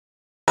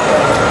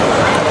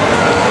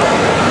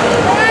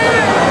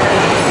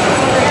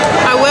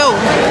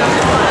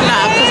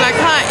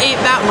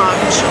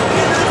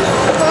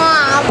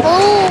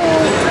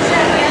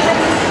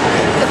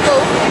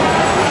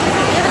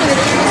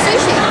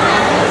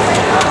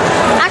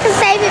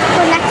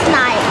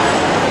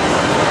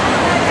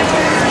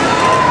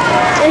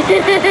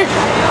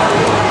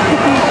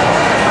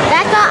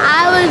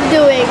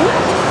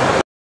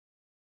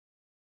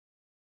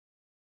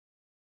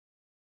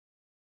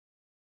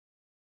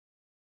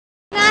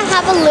Can I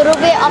have a little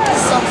bit of the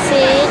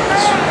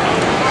sausage?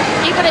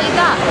 You gotta eat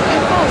that.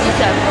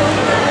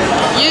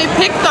 You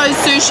picked those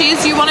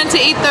sushis. You wanted to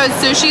eat those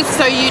sushis,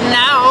 so you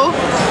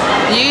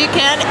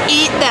can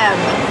eat them.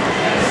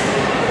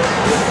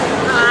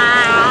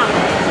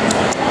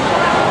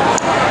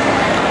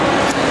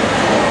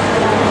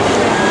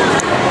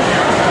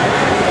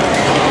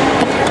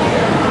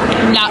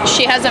 No,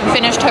 she hasn't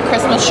finished her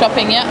Christmas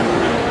shopping yet.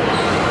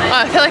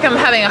 Oh, I feel like I'm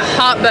having a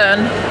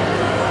heartburn.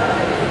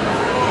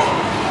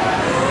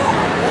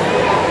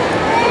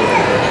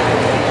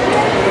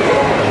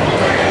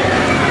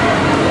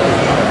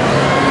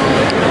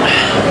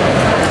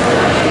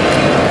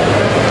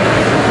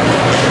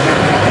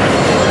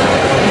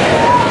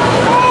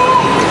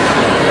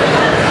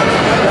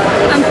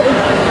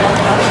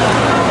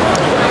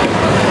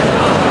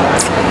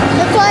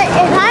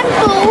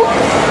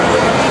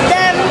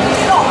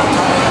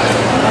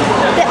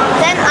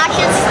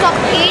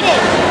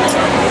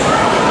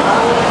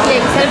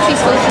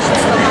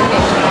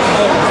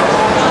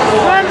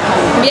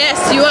 Yes,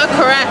 you are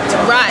correct.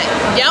 Right.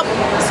 Yep.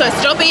 So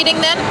stop eating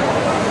then.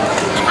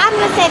 I'm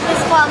gonna save this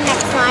for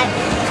next night.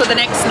 For the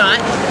next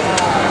night?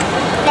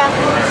 Yeah.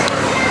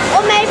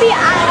 Or maybe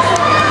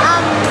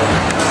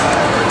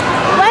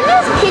when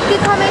is Kiki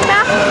coming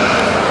back?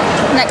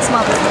 Next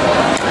month.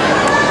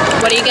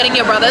 What are you getting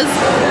your brothers?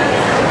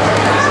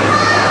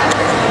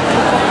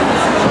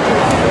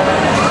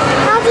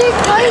 How do you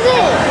close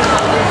it?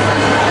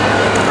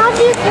 How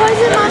do you close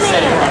it, Mommy?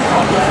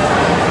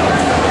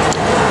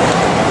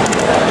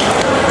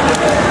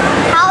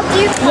 How do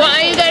you close What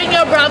are you getting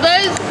your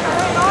brothers?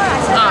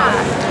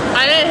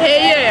 I didn't hear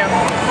you.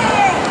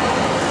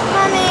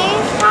 Mommy,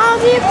 how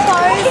do you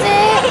close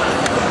it?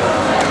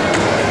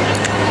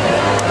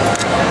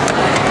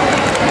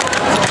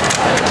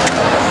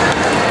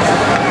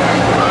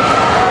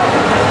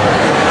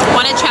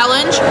 Want a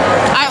challenge?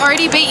 I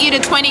already beat you to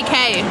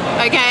 20k,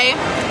 okay?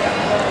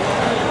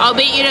 I'll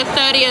beat you to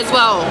 30 as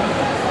well.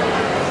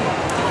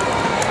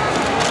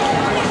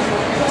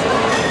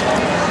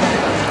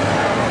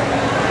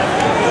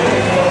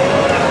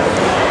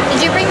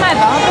 Did you bring my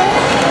barber?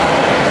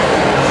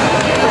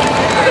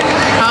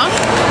 Huh?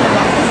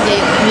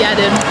 Yeah, I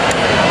did.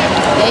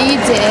 Yeah, you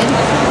did.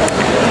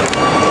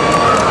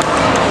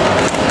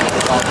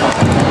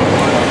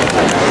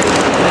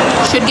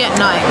 Should get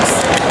nikes.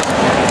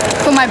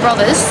 For my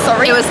brothers,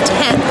 sorry. It was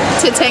 10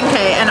 to 10k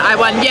and I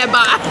won. Yeah,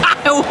 but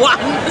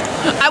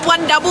I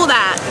won double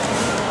that.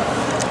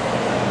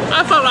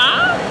 I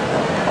forgot.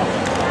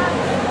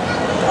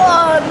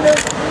 Oh, no.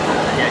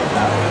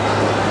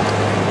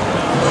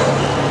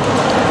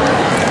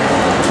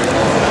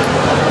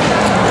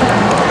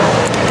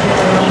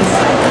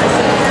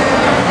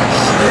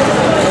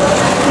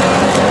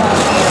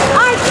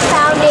 I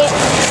found it.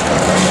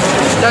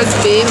 Does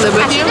B live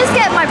with I you? should just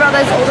get my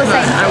brothers all the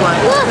same. I won.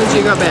 Because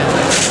you got bit.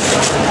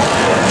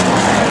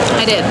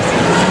 I did.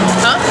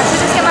 Huh? I should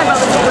just get my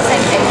brothers all the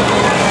same thing.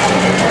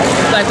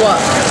 Like what?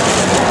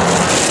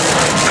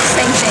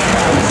 Same thing.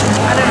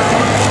 I don't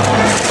know.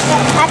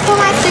 That's for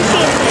my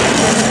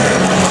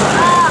sushi.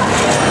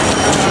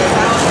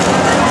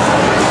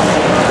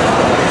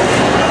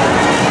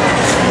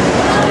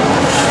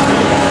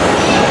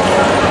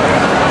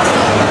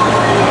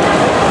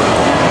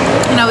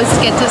 And I was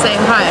scared to say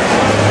hi.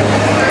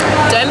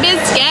 Don't be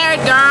scared,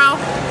 girl.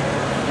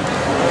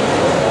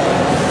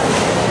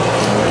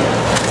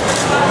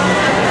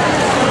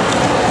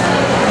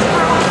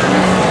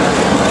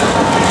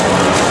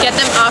 Get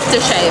them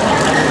aftershave.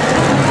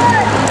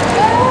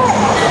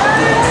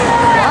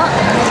 What?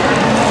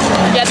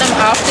 Get them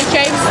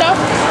aftershave stuff.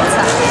 What's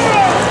that?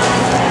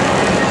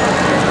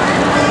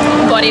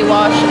 Body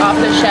wash,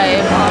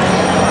 aftershave.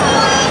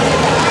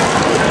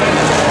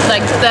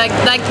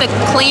 Like the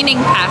cleaning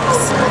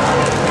packs.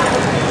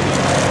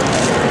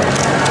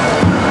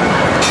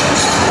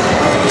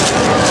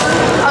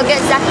 I'll get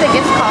Zach the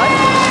gift card.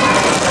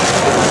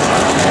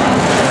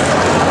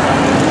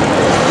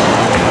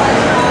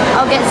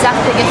 I'll get Zach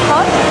the gift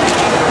card.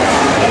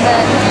 And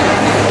then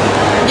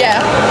Yeah.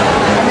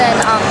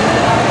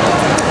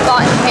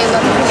 Bart and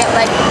Caleb can get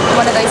like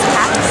one of those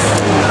packs.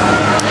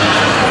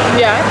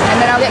 Yeah.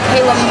 And then I'll get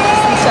Caleb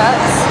some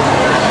shirts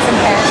and some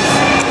pants.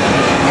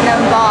 And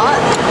then Bart.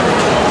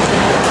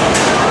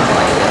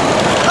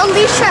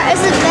 Alicia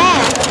isn't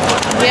there.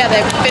 Yeah,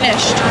 they've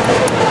finished.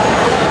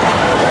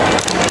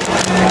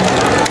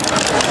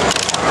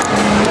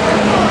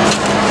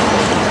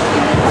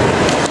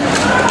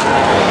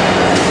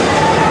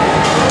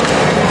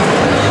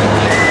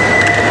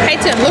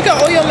 Peyton, look at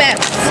all your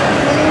maps.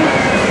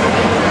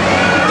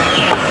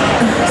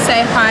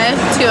 Say hi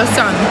to your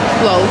son,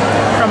 lol,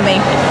 from me.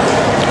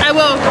 I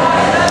will.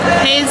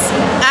 He's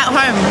at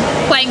home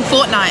playing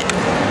Fortnite.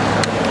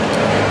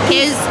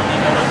 Here's,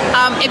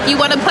 if you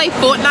want to play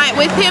Fortnite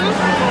with him,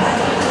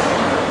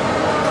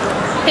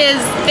 his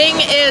thing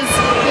is...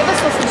 Give us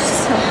sausage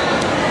still.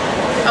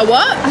 A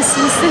what? A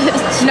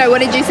sausage. No, what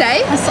did you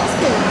say? A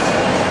sausage.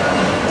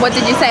 What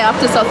did you say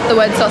after the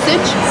word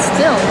sausage?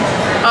 Still.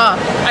 Oh,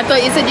 I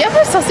thought you said you have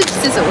a sausage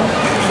sizzle.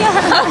 Yeah.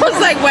 I was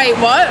like, Wait,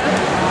 what?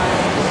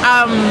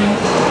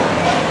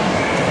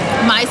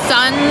 My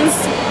son's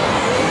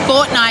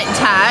Fortnite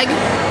tag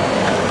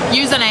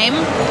username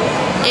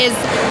is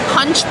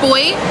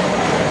Punchboy.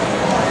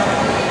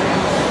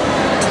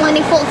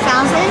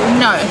 24,000?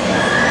 No,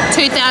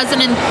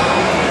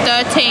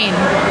 2013.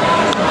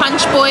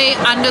 Punchboy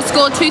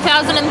underscore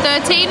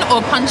 2013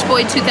 or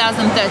Punchboy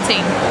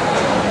 2013.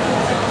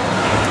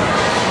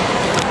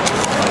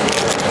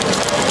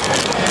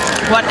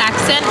 What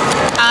accent?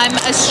 I'm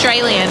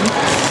Australian.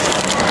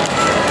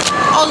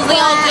 Aussie,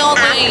 Aussie,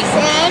 Aussie.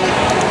 Accent?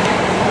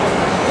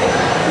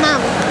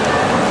 Mum.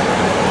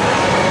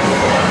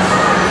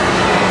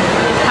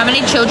 How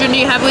many children do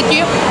you have with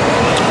you?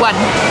 One.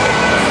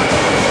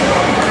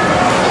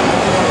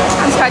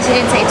 I'm surprised you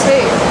didn't say 2.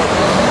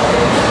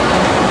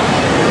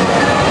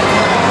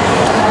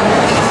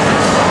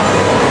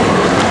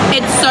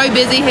 It's so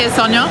busy here,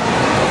 Sonia.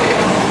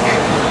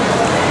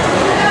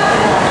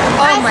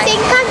 I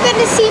think I'm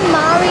gonna see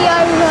Mario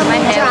when My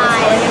we hair was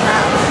drive. falling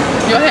out.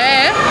 Your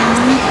hair?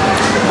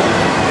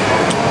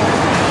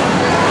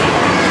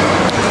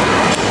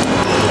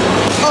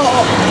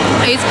 Oh,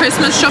 He's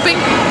Christmas shopping?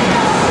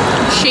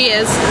 She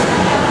is.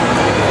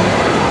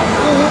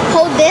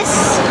 hold this.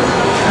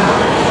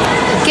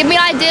 Give me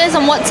ideas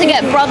on what to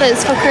get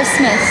brothers for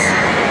Christmas.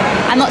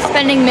 I'm not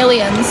spending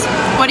millions.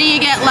 What do you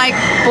get, like,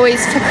 Boys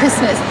for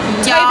Christmas.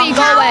 Yeah. Toby,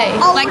 go How away.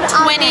 old like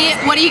are 20, they?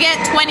 what do you get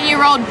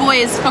 20-year-old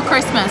boys for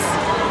Christmas?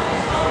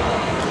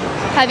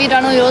 Have you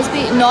done all yours?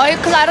 No,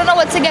 because I don't know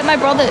what to get my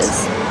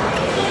brothers.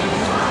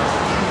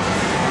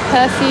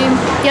 Perfume.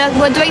 Yeah,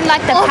 we're doing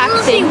like the pack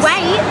Obviously, things.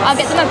 wait. I'll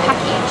get them a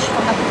package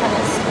from the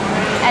chemist.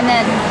 And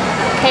then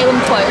Caleb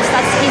clothes.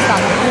 He's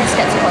done. He just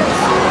gets clothes.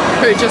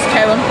 Who, just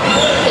Caleb? He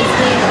needs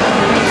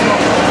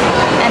more.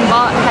 And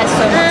Bart has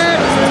so much.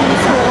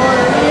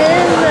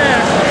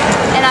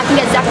 And I can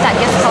get Zach that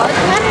gift card as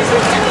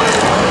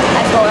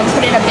well and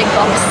put it in a big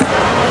box.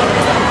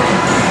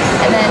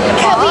 And then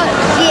Bart,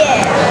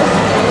 Yeah.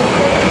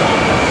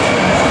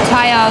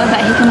 tire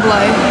that he can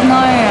blow. No.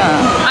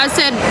 I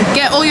said,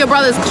 get all your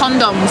brothers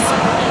condoms.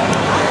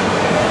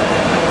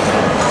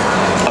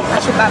 I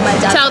should buy my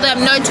dad. Tell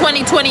them no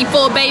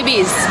 2024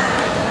 babies.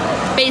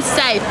 Be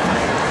safe.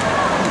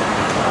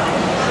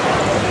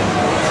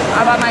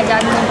 I buy my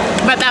dad.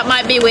 But that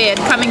might be weird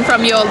coming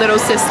from your little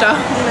sister.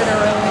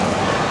 Literally.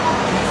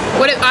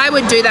 What if I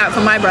would do that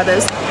for my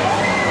brothers?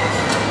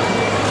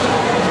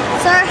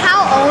 So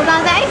how old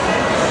are they?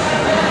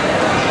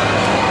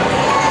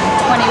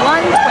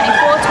 21,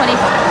 24,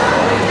 25.